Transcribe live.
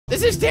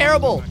This is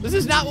terrible. This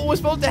is not what was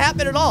supposed to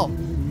happen at all.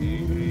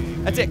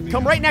 That's it.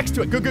 Come right next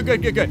to it. Good, good,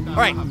 good, good, good. All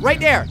right, right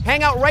there.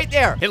 Hang out right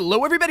there.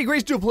 Hello, everybody.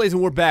 GrayStillPlays,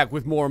 and we're back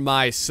with more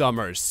My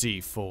Summer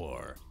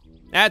C4.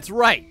 That's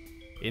right.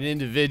 An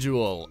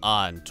individual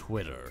on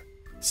Twitter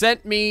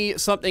sent me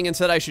something and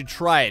said I should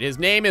try it. His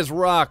name is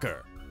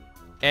Rocker.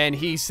 And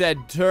he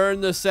said, turn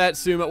the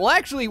Satsuma. Well,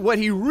 actually, what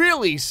he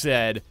really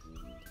said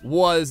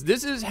was,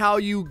 this is how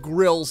you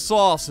grill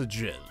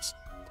sausages.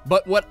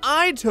 But what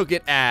I took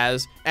it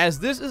as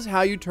this is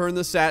how you turn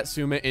the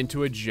Satsuma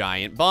into a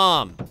giant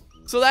bomb.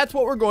 So that's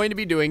what we're going to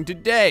be doing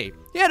today.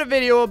 He had a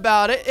video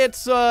about it.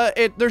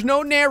 There's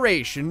no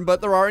narration,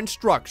 but there are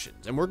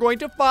instructions. And we're going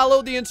to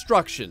follow the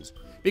instructions.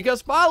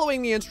 Because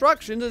following the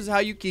instructions is how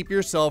you keep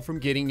yourself from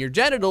getting your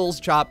genitals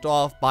chopped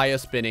off by a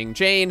spinning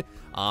chain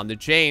on the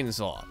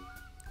chainsaw.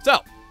 So,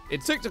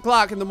 it's 6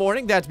 o'clock in the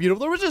morning. That's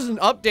beautiful. There was just an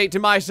update to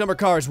My Summer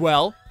Car as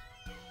well.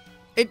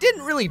 It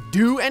didn't really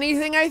do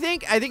anything, I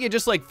think. I think it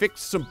just, like,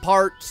 fixed some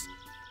parts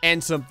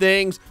and some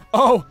things.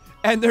 Oh,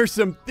 and there's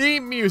some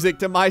theme music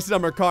to My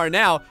Summer Car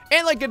now.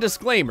 And, like, a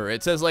disclaimer.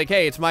 It says, like,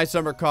 hey, it's My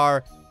Summer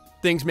Car.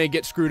 Things may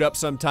get screwed up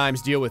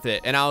sometimes. Deal with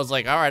it. And I was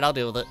like, all right, I'll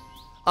deal with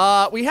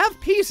it. We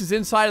have pieces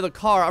inside of the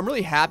car. I'm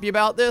really happy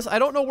about this. I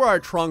don't know where our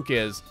trunk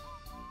is.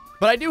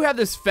 But I do have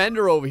this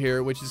fender over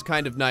here, which is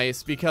kind of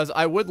nice. Because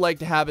I would like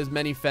to have as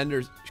many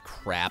fenders...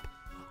 Crap.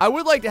 I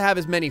would like to have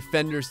as many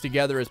fenders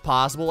together as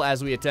possible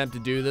as we attempt to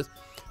do this.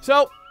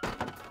 So,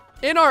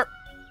 in our...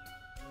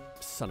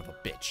 Son of a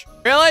bitch.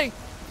 Really?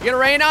 You gonna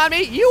rain on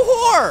me? You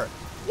whore!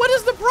 What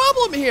is the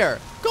problem here?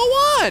 Go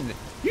on!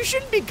 You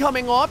shouldn't be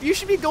coming off. You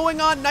should be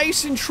going on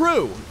nice and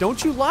true.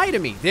 Don't you lie to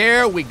me.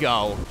 There we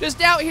go.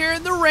 Just out here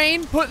in the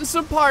rain, putting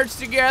some parts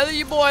together.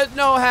 You boys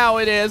know how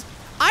it is.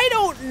 I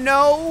don't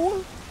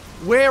know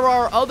where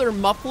our other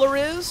muffler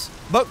is,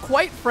 but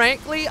quite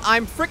frankly,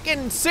 I'm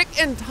freaking sick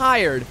and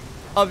tired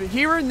of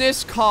hearing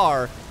this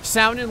car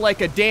sounding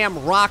like a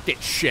damn rocket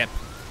ship.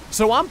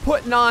 So I'm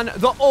putting on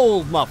the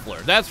old muffler.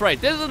 That's right,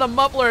 this is a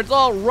muffler, it's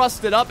all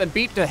rusted up and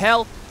beat to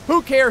hell.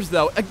 Who cares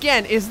though?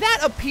 Again, is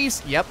that a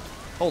piece, yep,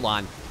 hold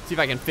on. See if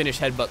I can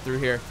finish headbutt through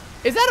here.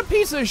 Is that a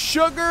piece of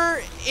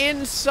sugar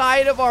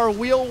inside of our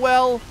wheel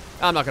well?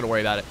 I'm not gonna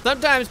worry about it.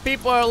 Sometimes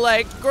people are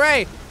like,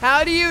 Gray,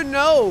 how do you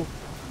know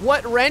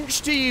what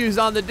wrench to use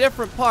on the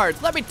different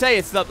parts? Let me tell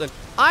you something.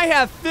 I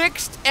have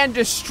fixed and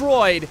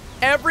destroyed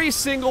every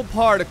single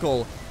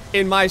particle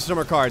in My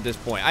Summer Car at this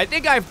point. I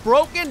think I've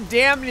broken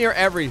damn near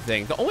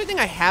everything. The only thing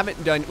I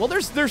haven't done, well,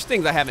 there's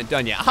things I haven't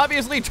done yet.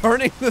 Obviously,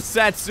 turning the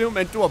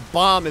Satsuma into a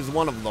bomb is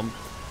one of them.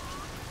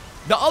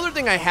 The other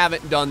thing I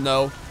haven't done,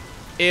 though,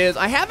 is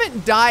I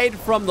haven't died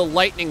from the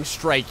lightning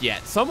strike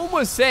yet. Someone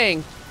was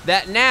saying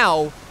that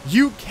now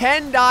you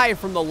can die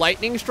from the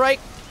lightning strike.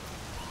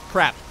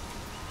 Crap.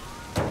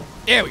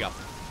 There we go.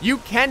 You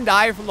can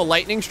die from the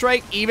lightning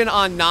strike even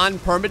on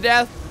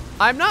non-permadeath.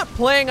 I'm not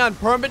playing on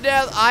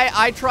permadeath.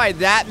 I tried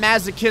that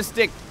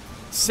masochistic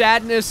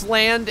sadness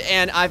land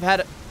and I've had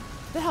what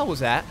the hell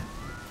was that?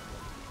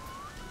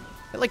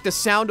 Like the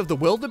sound of the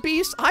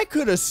wildebeest? I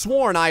could have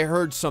sworn I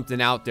heard something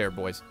out there,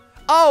 boys.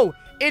 Oh,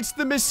 it's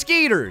the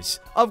mosquitoes.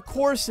 Of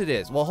course it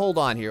is. Well, hold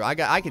on here.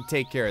 I can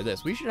take care of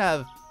this. We should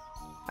have...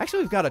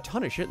 Actually, we've got a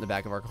ton of shit in the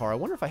back of our car. I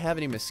wonder if I have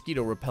any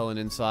mosquito repellent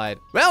inside.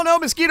 Well, no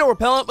mosquito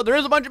repellent, but there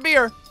is a bunch of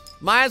beer.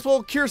 Might as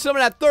well cure some of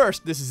that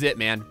thirst. This is it,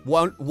 man.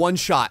 One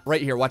shot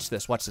right here. Watch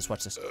this. Watch this.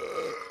 Watch this.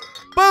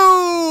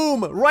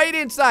 Boom! Right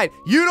inside.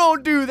 You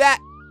don't do that.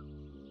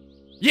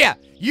 Yeah,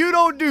 you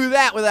don't do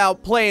that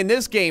without playing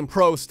this game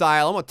pro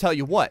style. I'm gonna tell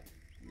you what.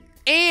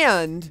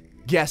 And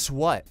guess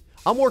what?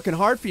 I'm working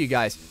hard for you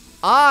guys.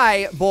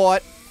 I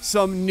bought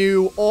some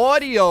new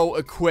audio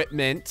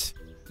equipment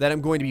that I'm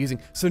going to be using.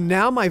 So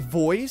now my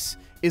voice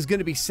is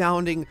gonna be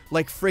sounding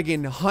like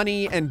friggin'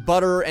 honey and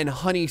butter and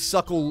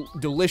honeysuckle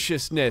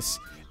deliciousness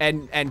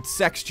and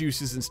sex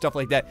juices and stuff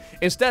like that.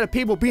 Instead of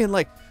people being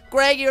like,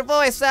 Greg, your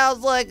voice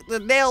sounds like the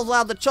nails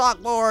on the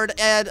chalkboard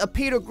and a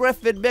Peter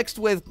Griffin mixed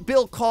with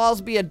Bill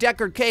Cosby and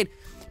Deckard Cain.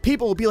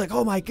 People will be like,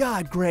 oh my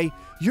God, Gray,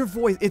 your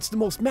voice, it's the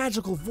most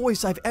magical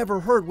voice I've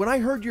ever heard. When I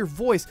heard your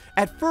voice,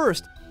 at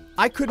first,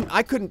 I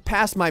couldn't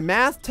pass my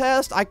math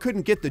test. I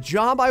couldn't get the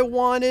job I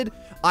wanted.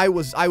 I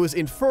was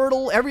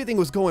infertile. Everything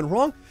was going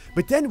wrong.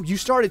 But then you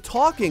started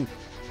talking,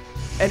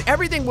 and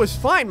everything was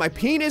fine. My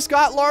penis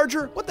got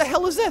larger. What the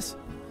hell is this?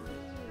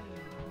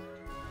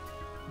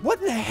 What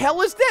the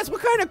hell is this?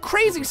 What kind of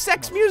crazy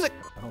sex music?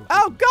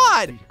 Oh,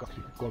 God!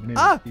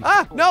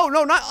 No,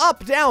 not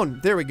up,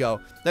 down. There we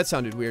go. That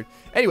sounded weird.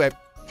 Anyway,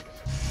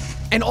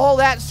 and all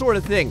that sort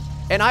of thing.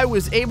 And I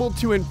was able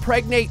to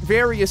impregnate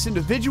various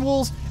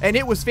individuals, and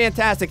it was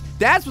fantastic.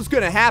 That's what's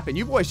gonna happen.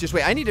 You boys just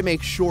wait. I need to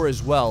make sure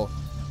as well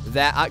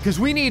that, because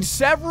we need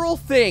several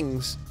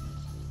things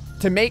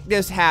to make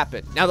this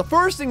happen. Now, the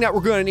first thing that we're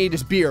gonna need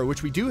is beer,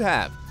 which we do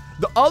have.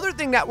 The other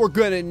thing that we're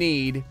gonna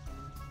need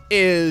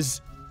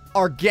is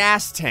our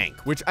gas tank,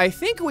 which I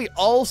think we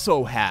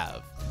also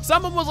have.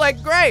 Someone was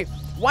like, Gray,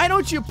 Why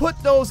don't you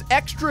put those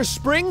extra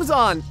springs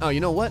on? Oh, you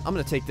know what? I'm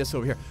gonna take this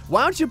over here.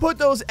 Why don't you put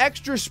those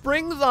extra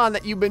springs on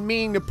that you've been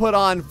meaning to put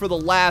on for the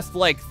last,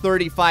 like,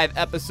 35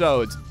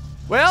 episodes?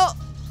 Well,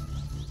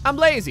 I'm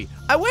lazy.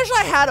 I wish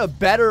I had a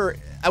better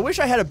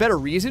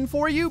reason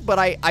for you, but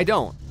I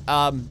don't.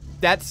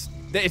 That's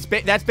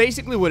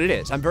basically what it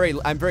is. I'm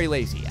very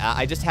lazy.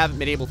 I just haven't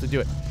been able to do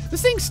it.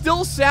 This thing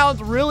still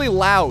sounds really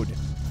loud.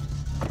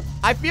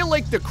 I feel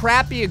like the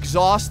crappy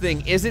exhaust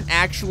thing isn't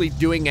actually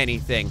doing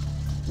anything.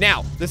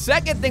 Now, the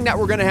second thing that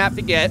we're gonna have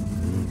to get,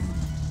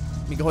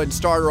 let me go ahead and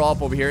start her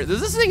off over here.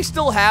 Does this thing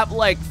still have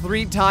like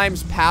 3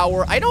 times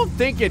power? I don't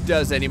think it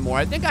does anymore.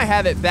 I think I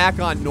have it back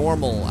on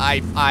normal.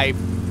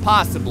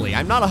 Possibly,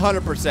 I'm not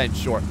 100%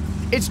 sure.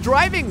 It's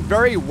driving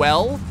very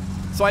well,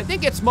 so I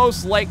think it's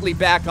most likely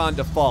back on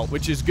default,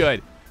 which is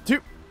good.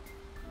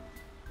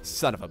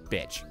 Son of a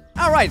bitch.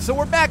 All right, so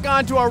we're back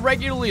onto our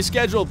regularly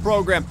scheduled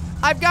program.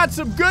 I've got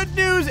some good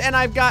news and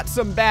I've got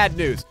some bad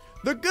news.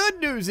 The good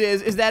news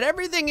is that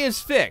everything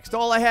is fixed.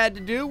 All I had to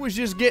do was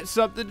just get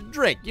something to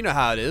drink. You know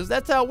how it is.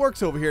 That's how it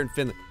works over here in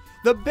Finland.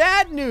 The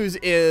bad news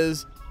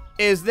is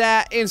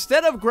that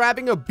instead of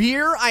grabbing a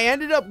beer, I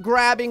ended up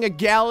grabbing a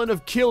gallon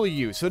of Kill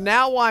You. So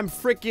now I'm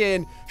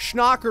freaking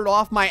schnockered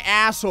off my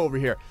ass over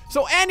here.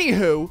 So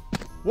anywho,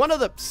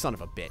 son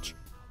of a bitch.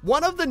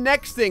 One of the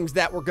next things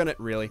that we're gonna,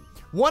 where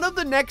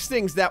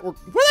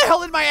the hell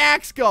did my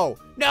axe go?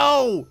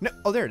 No,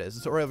 oh, there it is,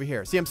 it's right over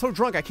here. See, I'm so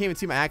drunk, I can't even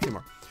see my axe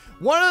anymore.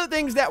 One of the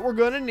things that we're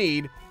gonna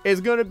need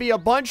is gonna be a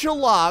bunch of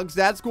logs.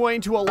 That's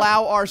going to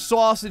allow our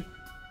sausage,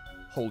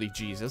 holy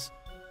Jesus.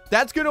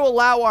 That's gonna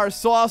allow our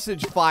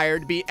sausage fire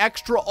to be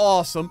extra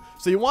awesome.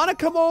 So you wanna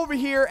come over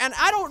here, and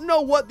I don't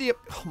know what the,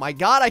 oh my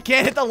God, I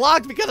can't hit the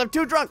logs because I'm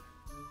too drunk.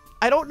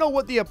 I don't know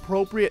what the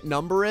appropriate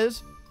number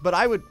is, but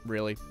I would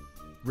really,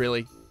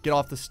 get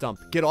off the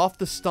stump. Get off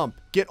the stump.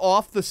 Get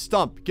off the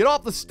stump. Get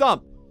off the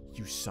stump.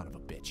 You son of a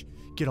bitch.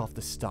 Get off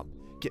the stump.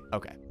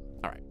 Okay.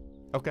 All right.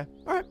 Okay.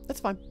 All right. That's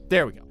fine.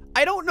 There we go.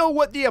 I don't know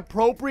what the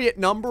appropriate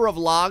number of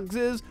logs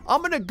is.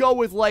 I'm gonna go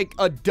with like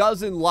a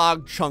dozen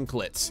log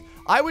chunklets.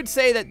 I would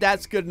say that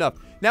that's good enough.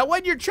 Now,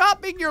 when you're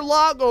chopping your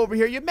log over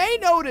here, you may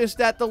notice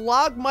that the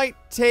log might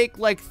take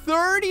like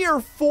 30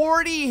 or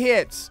 40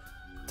 hits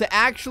to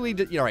actually,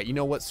 all right, you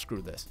know what?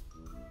 Screw this.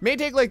 May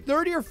take like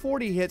 30 or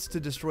 40 hits to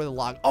destroy the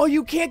log. Oh,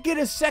 you can't get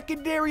a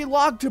secondary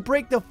log to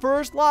break the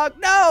first log?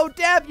 No,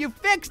 Deb, you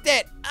fixed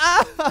it.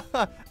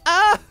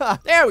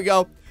 There we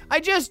go. I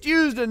just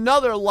used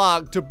another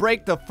log to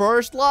break the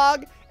first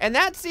log, and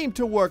that seemed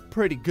to work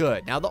pretty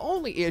good. Now, the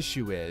only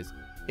issue is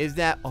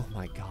that, oh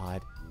my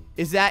God,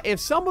 is that if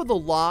some of the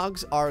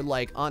logs are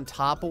like on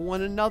top of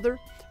one another,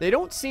 they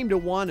don't seem to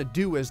want to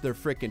do as they're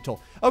freaking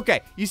told.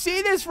 Okay, you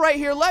see this right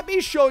here? Let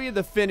me show you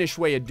the Finnish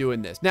way of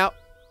doing this. Now,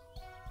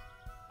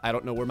 I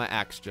don't know where my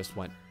axe just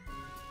went.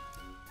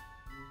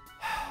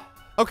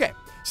 Okay,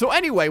 so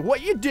anyway,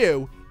 what you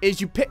do is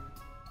you pick,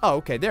 oh,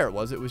 okay, there it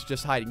was. It was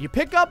just hiding. You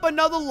pick up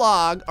another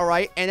log, all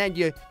right, and then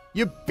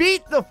you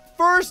beat the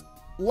first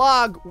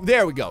log.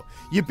 There we go.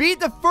 You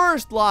beat the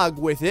first log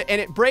with it, and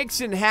it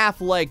breaks in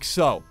half like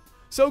so.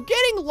 So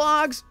getting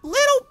logs, a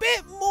little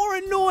bit more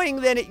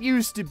annoying than it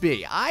used to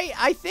be.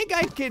 I think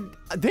I could,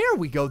 there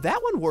we go.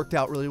 That one worked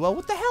out really well.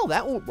 What the hell?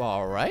 That one,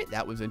 all right,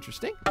 that was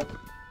interesting.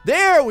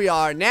 There we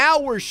are. Now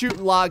we're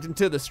shooting logs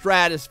into the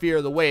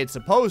stratosphere the way it's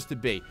supposed to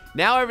be.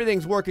 Now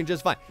everything's working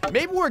just fine.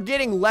 Maybe we're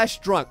getting less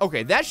drunk.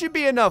 Okay, that should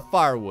be enough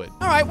firewood.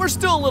 All right, we're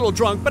still a little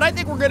drunk, but I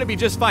think we're gonna be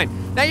just fine.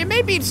 Now you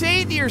may be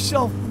saying to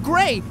yourself,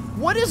 Gray,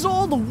 what is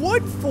all the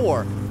wood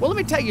for? Well, let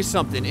me tell you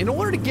something. In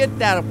order to get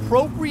that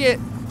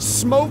appropriate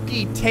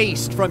smoky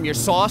taste from your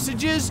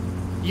sausages,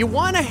 you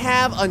wanna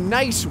have a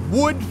nice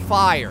wood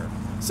fire.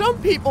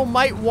 Some people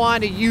might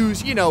wanna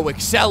use, you know,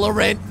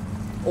 accelerant,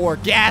 or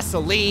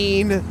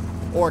gasoline,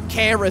 or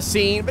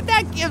kerosene, but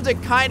that gives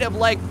it kind of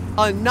like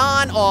a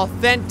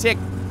non-authentic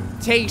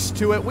taste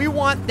to it. We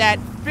want that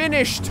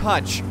Finnish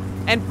touch,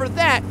 and for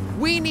that,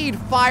 we need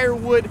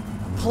firewood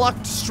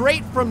plucked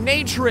straight from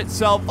nature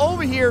itself.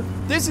 Over here,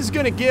 this is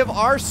gonna give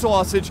our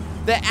sausage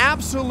the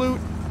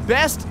absolute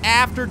best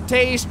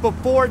aftertaste,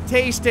 before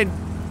taste, and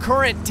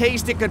current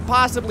taste it could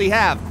possibly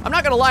have. I'm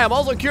not gonna lie, I'm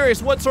also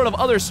curious what sort of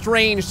other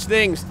strange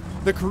things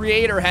the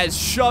creator has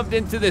shoved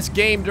into this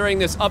game during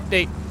this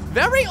update.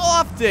 Very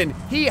often,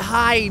 he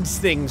hides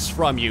things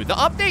from you. The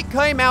update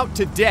came out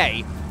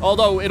today,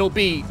 although it'll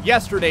be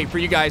yesterday for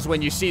you guys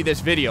when you see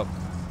this video.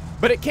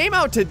 But it came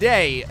out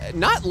today,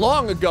 not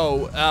long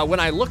ago, when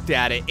I looked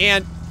at it,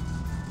 and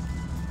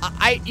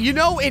you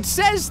know, it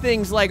says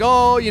things like,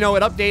 oh, you know,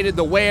 it updated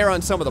the wear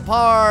on some of the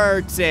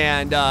parts,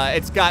 and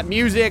it's got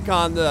music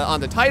on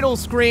the title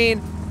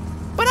screen,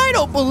 but I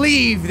don't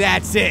believe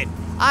that's it.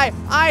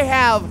 I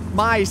have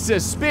my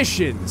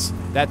suspicions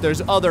that there's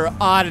other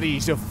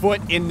oddities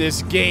afoot in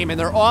this game, and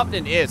there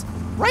often is.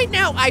 Right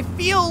now, I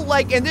feel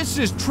like, and this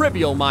is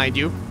trivial, mind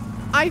you,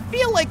 I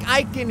feel like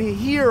I can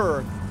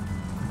hear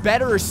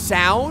better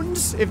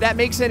sounds, if that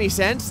makes any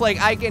sense. Like,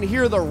 I can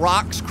hear the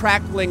rocks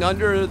crackling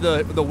under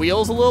the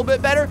wheels a little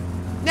bit better.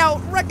 Now,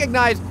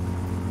 recognize,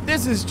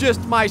 this is just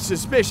my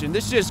suspicion.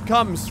 This just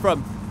comes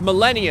from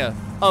millennia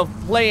of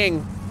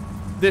playing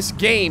this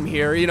game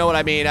here, you know what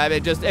I mean?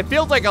 It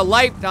feels like a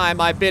lifetime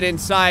I've been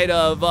inside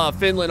of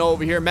Finland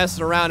over here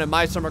messing around in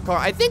my summer car.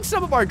 I think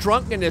some of our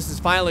drunkenness is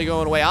finally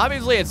going away.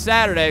 Obviously, it's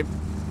Saturday,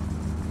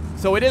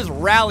 so it is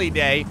rally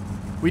day.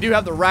 We do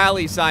have the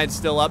rally sign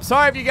still up.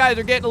 Sorry if you guys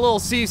are getting a little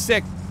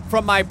seasick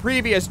from my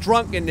previous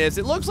drunkenness.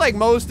 It looks like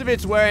most of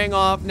it's wearing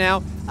off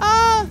now.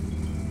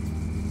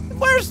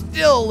 We're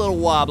still a little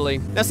wobbly.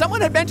 Now,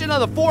 someone had mentioned on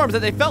the forums that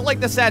they felt like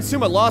the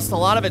Satsuma lost a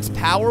lot of its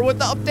power with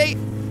the update.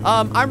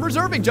 I'm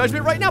reserving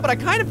judgment right now, but I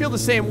kind of feel the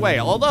same way.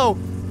 Although,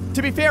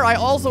 to be fair, I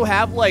also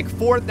have like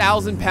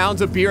 4,000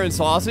 pounds of beer and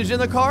sausage in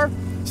the car,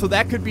 so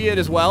that could be it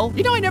as well.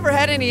 You know, I never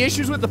had any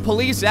issues with the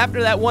police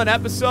after that one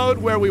episode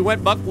where we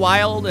went buck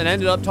wild and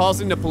ended up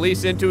tossing the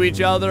police into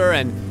each other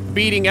and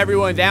beating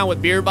everyone down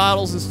with beer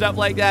bottles and stuff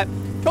like that.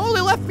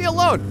 Totally left me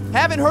alone.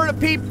 Haven't heard a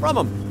peep from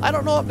them. I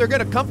don't know if they're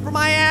gonna come for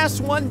my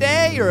ass one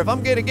day or if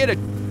I'm gonna get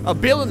a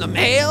bill in the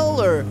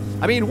mail or,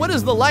 I mean, what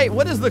is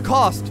the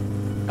cost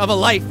of a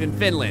life in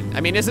Finland? I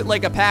mean, is it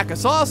like a pack of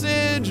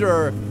sausage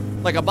or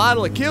like a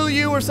bottle of Kill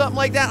You or something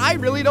like that? I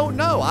really don't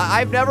know.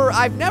 I've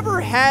never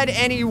had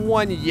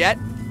anyone yet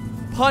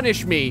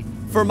punish me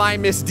for my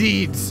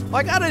misdeeds.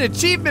 I got an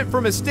achievement for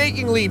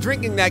mistakenly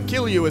drinking that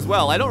Kill You as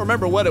well. I don't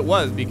remember what it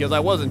was because I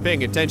wasn't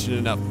paying attention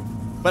enough.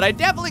 But I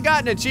definitely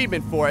got an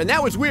achievement for it, and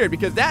that was weird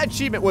because that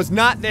achievement was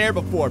not there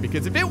before,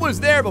 because if it was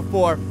there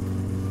before,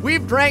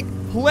 we've drank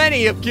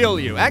plenty of Kill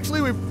You.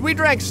 Actually, we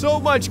drank so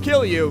much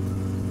Kill You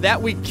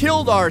that we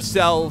killed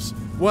ourselves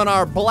when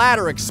our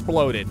bladder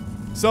exploded.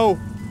 So,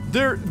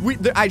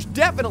 I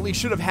definitely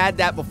should have had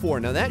that before.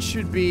 Now that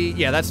should be,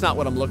 yeah, that's not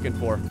what I'm looking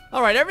for.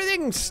 All right,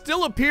 everything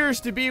still appears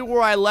to be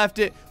where I left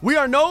it. We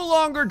are no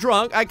longer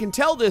drunk. I can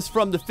tell this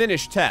from the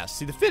Finnish test.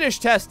 See, the Finnish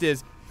test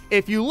is,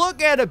 if you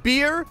look at a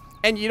beer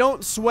and you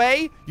don't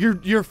sway,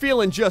 you're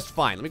feeling just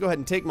fine. Let me go ahead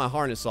and take my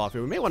harness off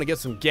here. We may want to get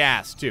some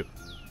gas too.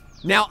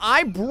 Now,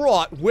 I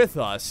brought with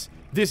us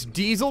this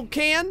diesel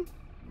can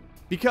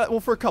because, well,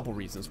 for a couple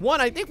reasons.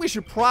 One, I think we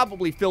should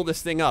probably fill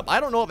this thing up.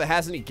 I don't know if it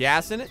has any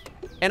gas in it,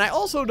 and I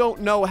also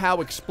don't know how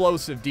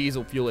explosive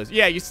diesel fuel is.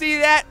 Yeah, you see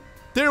that?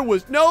 There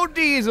was no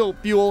diesel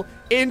fuel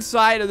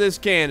inside of this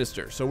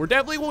canister, so we're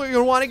definitely going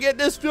to want to get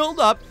this filled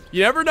up.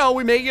 You never know,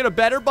 we may get a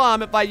better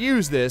bomb if I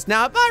use this.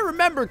 Now, if I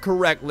remember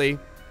correctly,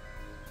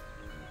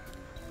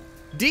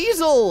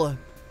 diesel,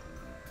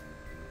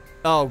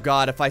 oh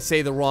God, if I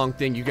say the wrong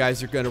thing, you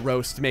guys are gonna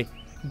roast me.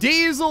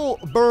 Diesel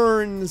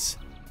burns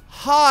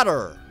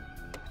hotter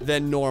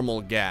than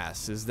normal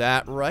gas, is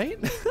that right?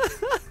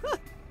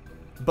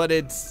 But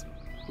it's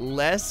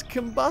less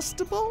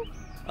combustible?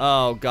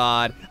 Oh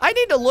God, I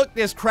need to look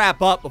this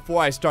crap up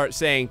before I start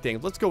saying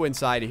things. Let's go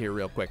inside of here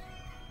real quick.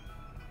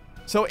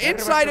 So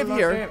inside of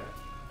here,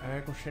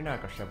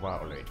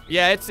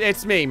 yeah,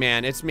 it's me,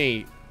 man, it's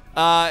me.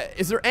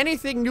 Is there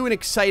anything new and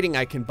exciting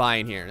I can buy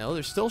in here? No,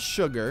 there's still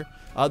sugar.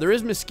 There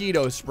is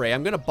mosquito spray.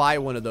 I'm gonna buy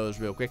one of those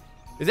real quick.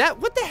 Is that,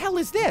 what the hell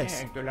is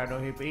this?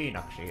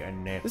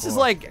 This is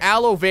like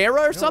aloe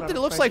vera or something? It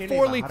looks like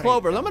 4-leaf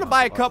clover. I'm gonna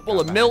buy a couple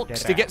of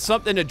milks to get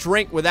something to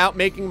drink without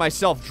making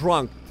myself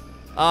drunk.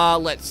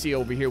 Let's see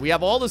over here. We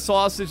have all the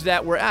sausage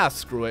that we're,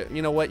 screw it.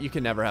 You know what? You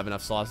can never have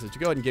enough sausage.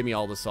 Go ahead and give me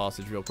all the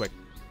sausage real quick.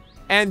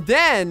 And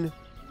then,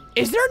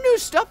 is there new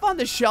stuff on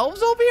the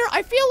shelves over here?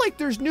 I feel like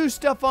there's new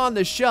stuff on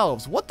the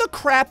shelves. What the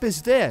crap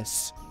is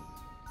this?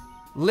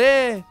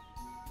 Le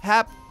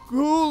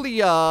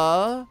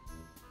Hapgulia.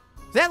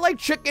 Is that like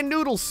chicken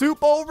noodle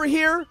soup over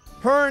here?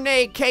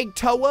 Herne cake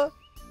toa?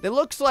 It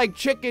looks like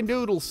chicken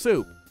noodle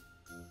soup.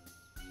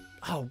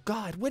 Oh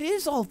God, what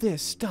is all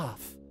this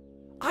stuff?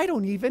 I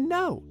don't even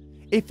know.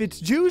 If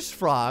it's juice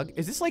frog,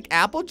 is this like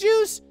apple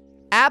juice?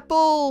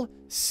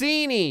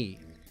 Apple-cini.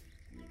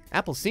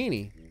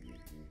 Apple-cini?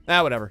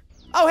 Whatever.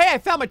 Oh, hey, I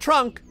found my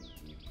trunk.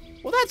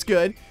 Well, that's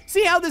good.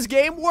 See how this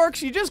game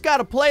works? You just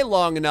gotta play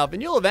long enough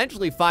and you'll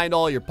eventually find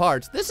all your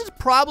parts. This is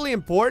probably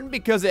important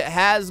because it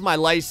has my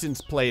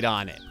license plate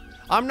on it.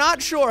 I'm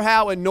not sure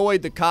how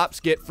annoyed the cops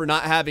get for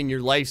not having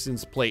your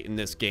license plate in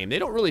this game. They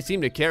don't really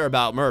seem to care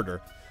about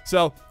murder.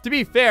 So, to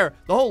be fair,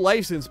 the whole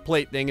license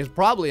plate thing is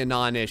probably a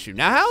non-issue.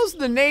 Now, how's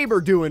the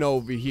neighbor doing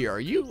over here? Are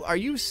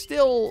you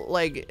still,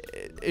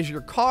 like, is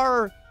your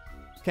car,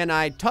 can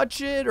I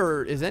touch it,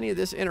 or is any of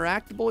this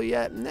interactable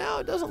yet? No,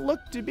 it doesn't look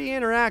to be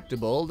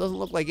interactable. It doesn't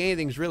look like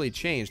anything's really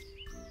changed.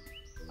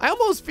 I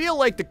almost feel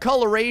like the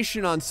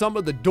coloration on some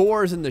of the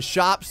doors in the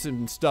shops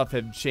and stuff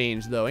have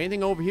changed, though.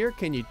 Anything over here?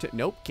 Can you,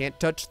 nope, can't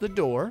touch the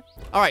door.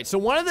 All right, so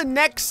one of the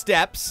next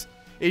steps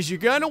is you're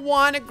gonna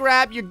wanna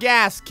grab your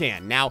gas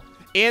can. Now,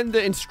 in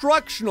the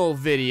instructional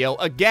video,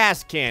 a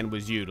gas can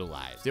was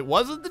utilized. It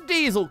wasn't the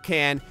diesel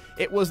can,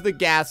 it was the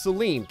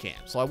gasoline can.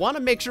 So I wanna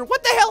make sure,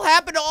 what the hell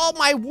happened to all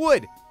my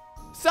wood?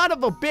 Son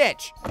of a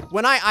bitch.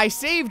 When I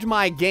saved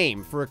my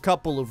game for a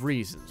couple of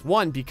reasons.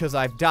 One, because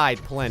I've died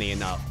plenty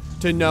enough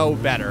to know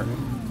better.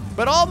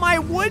 But all my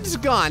wood's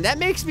gone. That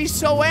makes me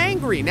so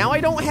angry. Now I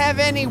don't have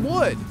any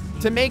wood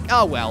to make,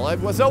 oh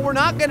well. So we're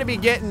not gonna be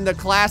getting the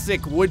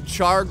classic wood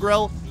char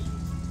grill.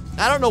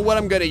 I don't know what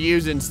I'm gonna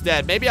use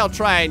instead. Maybe I'll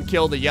try and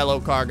kill the yellow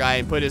car guy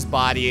and put his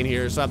body in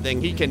here or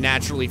something. He can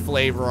naturally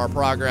flavor our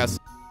progress.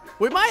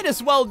 We might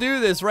as well do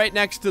this right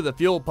next to the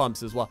fuel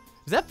pumps as well.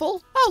 Is that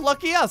full? Oh,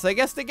 lucky us. I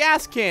guess the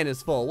gas can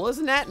is full. Well,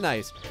 isn't that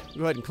nice?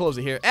 Go ahead and close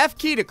it here. F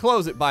key to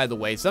close it, by the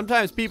way.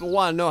 Sometimes people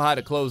want to know how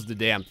to close the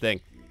damn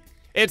thing.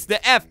 It's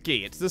the F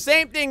key. It's the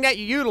same thing that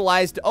you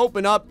utilize to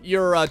open up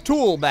your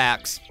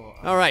toolbox.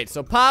 All right,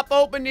 so pop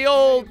open the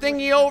old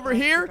thingy over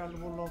here.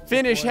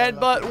 Finnish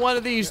headbutt one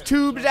of these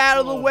tubes out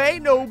of the way.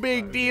 No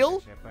big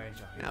deal.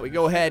 Now we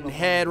go ahead and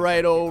head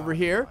right over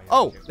here.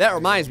 Oh, that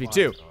reminds me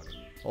too.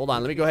 Hold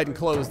on, let me go ahead and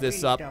close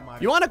this up.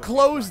 You want to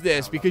close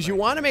this because you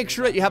want to make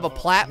sure that you have a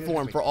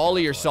platform for all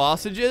of your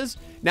sausages.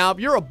 Now, if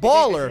you're a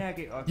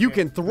baller, you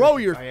can throw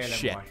your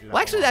shit. Well,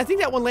 actually, I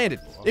think that one landed.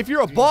 If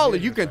you're a baller,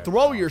 you can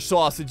throw your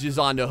sausages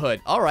on the hood.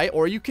 All right,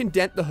 or you can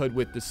dent the hood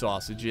with the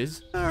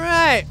sausages. All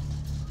right,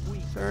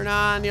 turn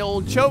on the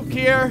old choke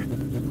here.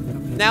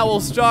 Now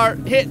we'll start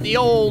hitting the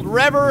old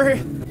rever.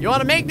 You want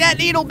to make that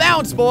needle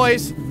bounce,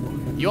 boys.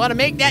 You want to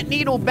make that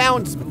needle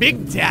bounce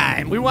big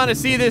time. We want to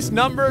see this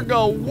number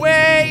go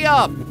way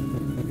up.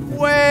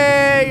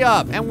 Way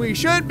up. And we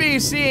should be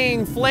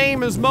seeing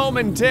flames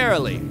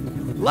momentarily.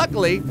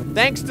 Luckily,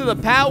 thanks to the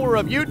power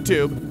of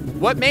YouTube,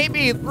 what may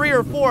be 3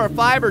 or 4 or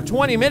 5 or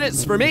 20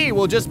 minutes for me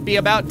will just be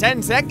about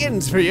 10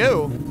 seconds for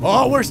you.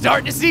 Oh, we're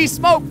starting to see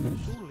smoke.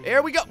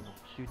 There we go.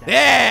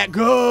 Yeah,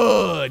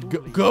 good.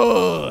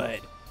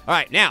 Good. All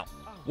right, now,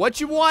 what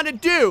you want to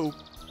do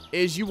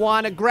is you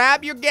want to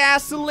grab your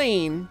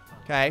gasoline.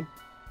 Okay,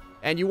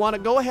 and you want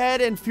to go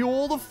ahead and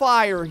fuel the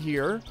fire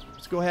here.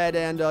 Let's go ahead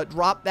and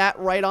drop that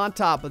right on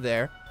top of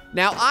there.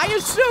 Now, I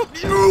assume...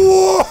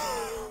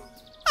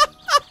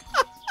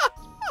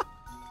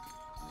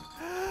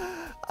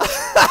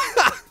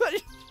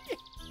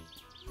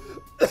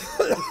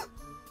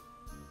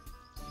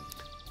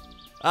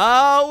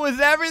 Oh, was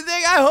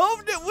everything I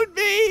hoped it would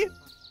be?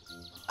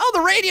 Oh,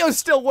 the radio's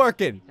still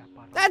working.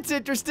 That's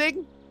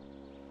interesting.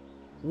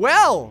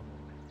 Well,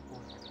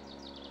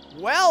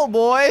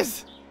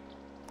 boys,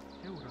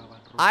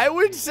 I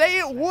would say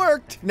it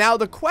worked. Now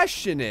the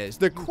question is,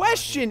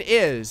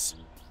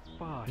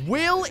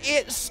 will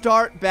it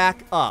start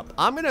back up?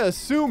 I'm gonna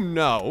assume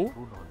no.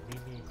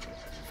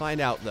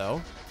 Find out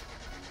though.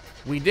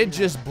 We did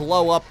just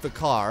blow up the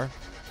car.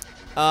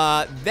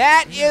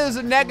 That is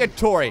a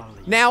negatory.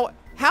 Now,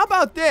 how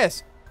about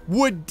this?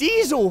 Would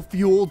diesel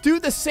fuel do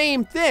the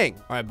same thing?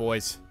 All right,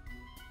 boys.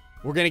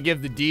 We're gonna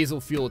give the diesel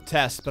fuel a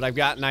test, but I've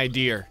got an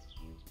idea.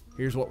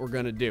 Here's what we're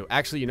gonna do.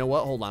 Actually, you know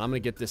what? Hold on, I'm gonna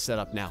get this set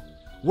up now.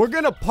 We're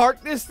gonna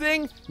park this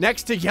thing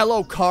next to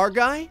yellow car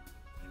guy,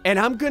 and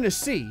I'm gonna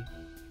see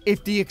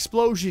if the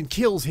explosion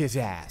kills his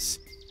ass.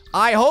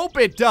 I hope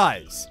it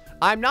does.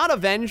 I'm not a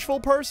vengeful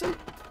person,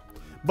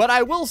 but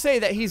I will say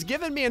that he's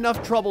given me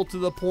enough trouble to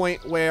the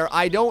point where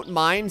I don't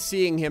mind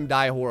seeing him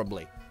die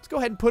horribly. Let's go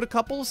ahead and put a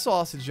couple of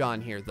sausage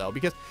on here, though,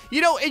 because,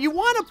 you know, you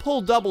want to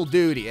pull double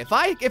duty. If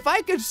I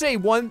could say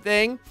one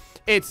thing,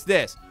 it's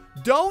this.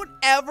 Don't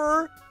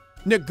ever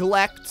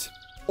neglect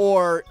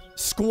or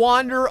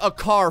squander a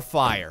car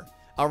fire.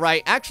 All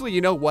right, actually,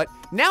 you know what?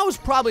 Now is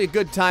probably a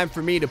good time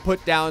for me to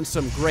put down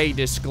some gray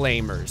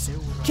disclaimers.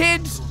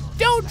 Kids,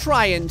 don't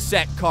try and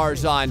set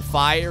cars on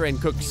fire and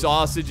cook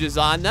sausages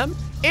on them.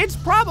 It's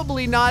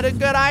probably not a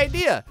good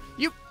idea.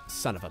 You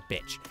son of a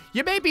bitch.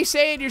 You may be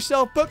saying to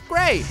yourself, but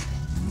Gray,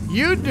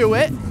 you do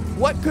it.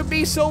 What could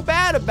be so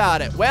bad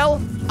about it?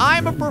 Well,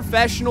 I'm a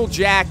professional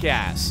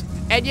jackass.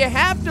 And you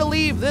have to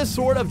leave this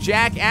sort of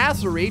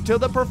jackassery to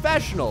the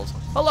professionals.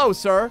 Hello,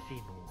 sir.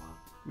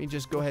 Let me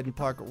just go ahead and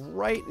park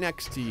right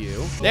next to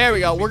you. There we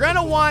go. We're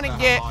gonna want to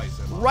get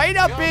right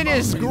up in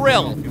his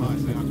grill.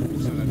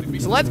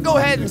 So let's go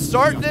ahead and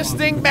start this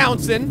thing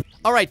bouncing.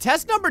 All right,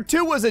 test number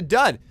 2 was a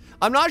dud.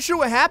 I'm not sure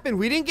what happened.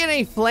 We didn't get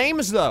any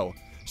flames, though.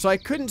 So I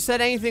couldn't set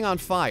anything on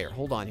fire.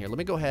 Hold on here. Let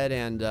me go ahead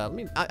and,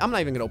 I'm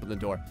not even gonna open the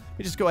door. Let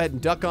me just go ahead and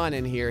duck on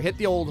in here, hit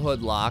the old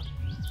hood lock.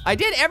 I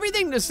did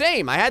everything the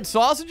same. I had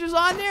sausages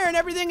on there and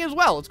everything as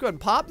well. Let's go ahead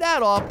and pop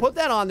that off, put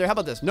that on there. How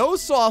about this? No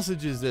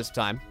sausages this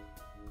time.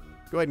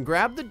 Go ahead and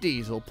grab the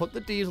diesel, put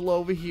the diesel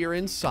over here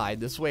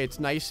inside. This way it's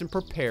nice and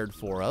prepared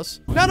for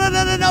us. No, no,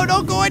 no, no, no,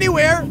 don't go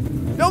anywhere.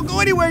 Don't go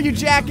anywhere, you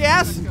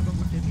jackass.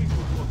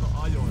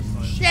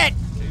 Shit.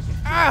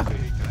 Ah,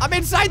 I'm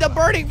inside the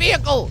burning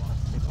vehicle.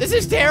 This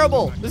is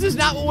terrible. This is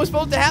not what was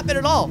supposed to happen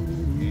at all.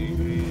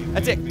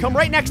 That's it. Come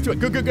right next to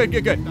it. Good, good, good,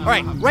 good, good. All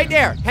right, right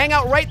there. Hang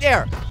out right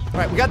there. All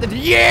right, we got the,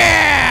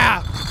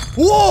 yeah!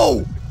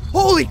 Whoa!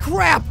 Holy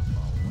crap!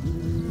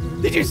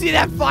 Did you see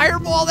that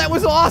fireball? That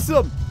was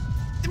awesome!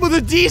 Well, the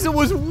diesel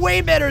was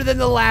way better than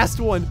the last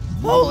one.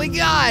 Holy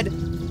God!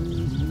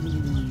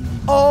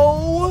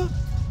 Oh!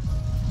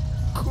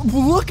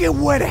 Look at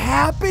what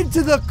happened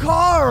to the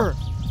car!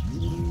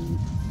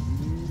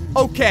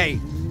 Okay,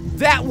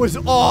 that was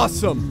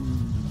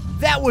awesome.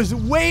 That was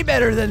way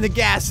better than the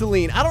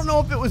gasoline. I don't know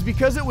if it was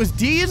because it was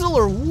diesel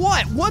or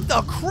what. What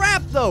the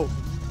crap, though?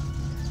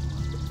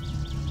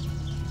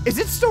 Is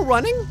it still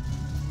running?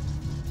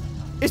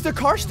 Is the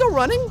car still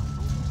running?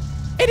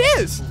 It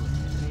is.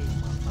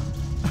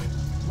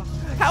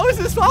 How is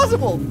this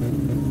possible?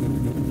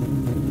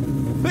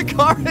 The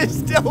car is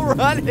still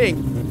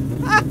running.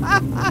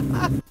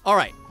 All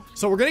right,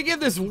 so we're gonna give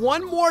this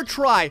one more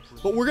try,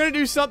 but we're gonna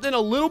do something a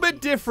little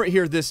bit different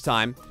here this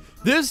time.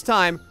 This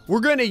time, we're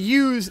gonna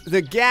use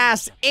the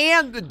gas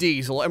and the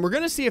diesel, and we're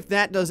gonna see if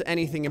that does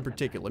anything in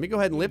particular. Let me go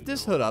ahead and lift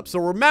this hood up. So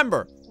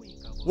remember,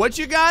 what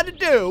you gotta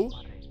do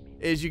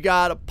is you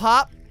gotta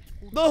pop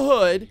the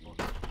hood,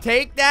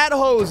 take that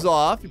hose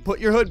off, you put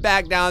your hood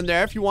back down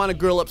there. If you wanna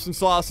grill up some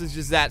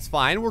sausages, that's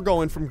fine. We're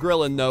going from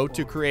grilling, though,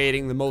 to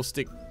creating the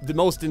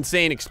most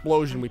insane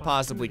explosion we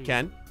possibly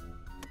can.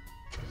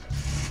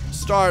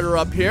 Starter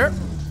up here.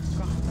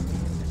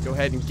 Go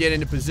ahead and get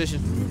into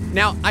position.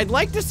 Now, I'd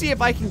like to see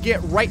if I can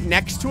get right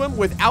next to him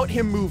without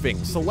him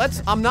moving. So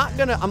I'm not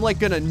even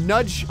gonna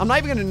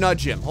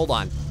nudge him. Hold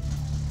on.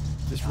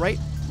 Just right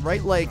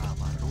like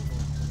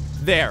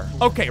there.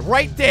 Okay,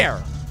 right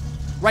there.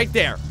 Right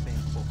there.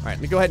 All right,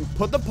 let me go ahead and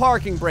put the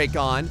parking brake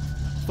on.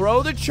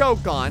 Throw the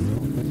choke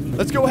on.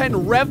 Let's go ahead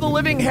and rev the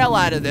living hell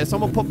out of this. I'm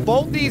gonna put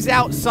both these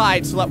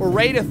outside so that we're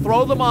ready to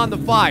throw them on the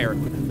fire.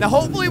 Now,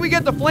 hopefully we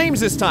get the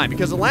flames this time,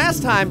 because the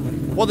last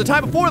time, well, the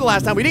time before the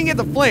last time, we didn't get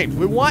the flames.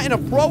 We want an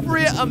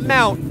appropriate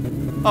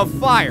amount of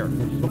fire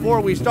before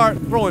we start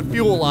throwing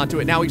fuel onto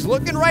it. Now, he's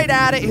looking right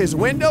at it. His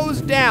window's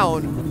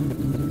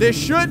down. This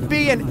should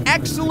be an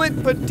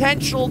excellent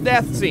potential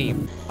death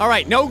scene. All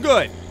right, no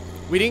good.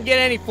 We didn't get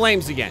any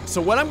flames again.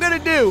 So what I'm gonna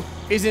do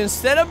is,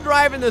 instead of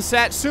driving the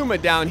Satsuma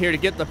down here to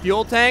get the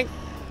fuel tank,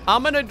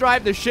 I'm gonna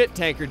drive the shit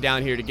tanker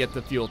down here to get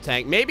the fuel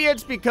tank. Maybe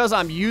it's because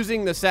I'm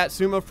using the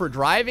Satsuma for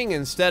driving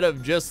instead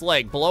of just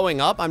like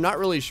blowing up. I'm not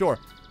really sure.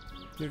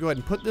 I'm gonna go ahead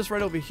and put this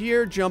right over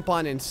here, jump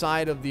on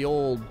inside of the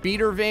old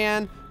beater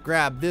van,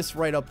 grab this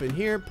right up in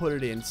here, put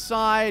it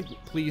inside.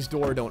 Please,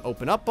 door, don't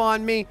open up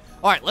on me.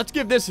 All right, let's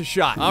give this a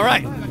shot. All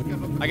right,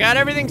 I got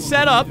everything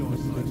set up.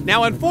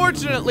 Now,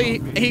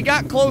 unfortunately, he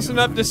got close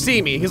enough to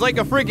see me. He's like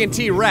a friggin'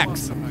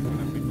 T-Rex.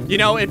 You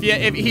know, if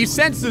he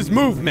senses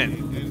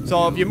movement.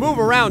 So if you move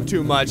around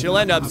too much, he'll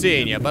end up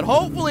seeing you. But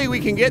hopefully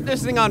we can get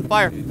this thing on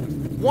fire.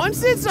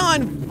 Once it's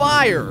on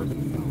fire,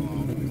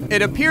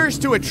 it appears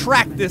to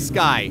attract this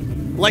guy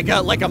like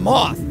a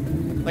moth.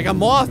 Like a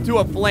moth to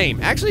a flame.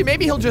 Actually,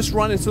 maybe he'll just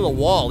run into the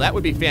wall. That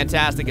would be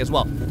fantastic as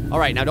well. All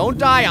right, now don't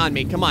die on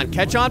me. Come on,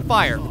 catch on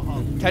fire.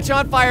 Catch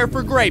on fire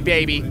for Gray,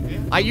 baby.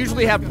 I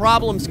usually have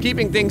problems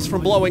keeping things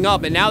from blowing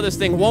up, and now this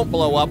thing won't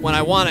blow up when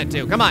I want it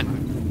to. Come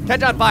on,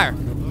 catch on fire.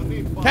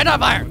 Catch on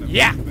fire.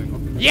 Yeah,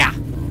 yeah.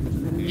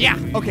 Yeah,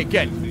 okay,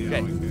 good,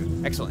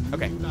 good. Excellent,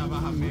 okay.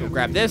 Go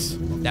grab this,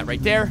 that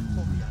right there,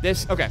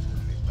 this, okay.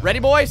 Ready,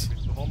 boys?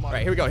 All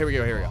right, here we go, here we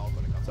go, here we go.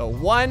 So,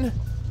 one.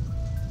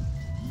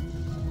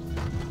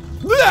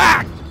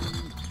 Ah!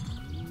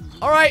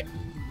 All right.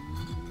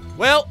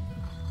 Well,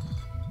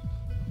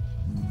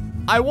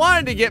 I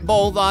wanted to get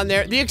both on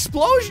there. The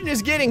explosion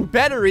is getting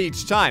better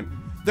each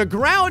time. The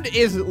ground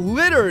is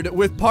littered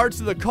with parts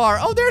of the car.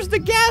 Oh, there's the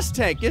gas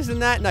tank. Isn't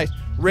that nice?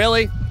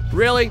 Really?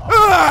 Really?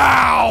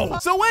 Ow!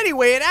 So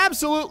anyway, it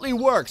absolutely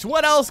works.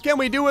 What else can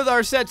we do with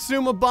our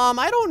Satsuma bomb?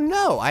 I don't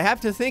know. I have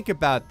to think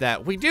about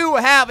that. We do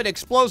have an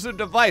explosive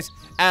device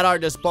at our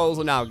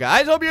disposal now,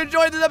 guys. Hope you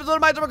enjoyed this episode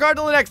of My Summer Car.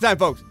 Until the next time,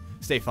 folks.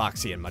 Stay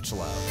foxy and much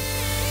love.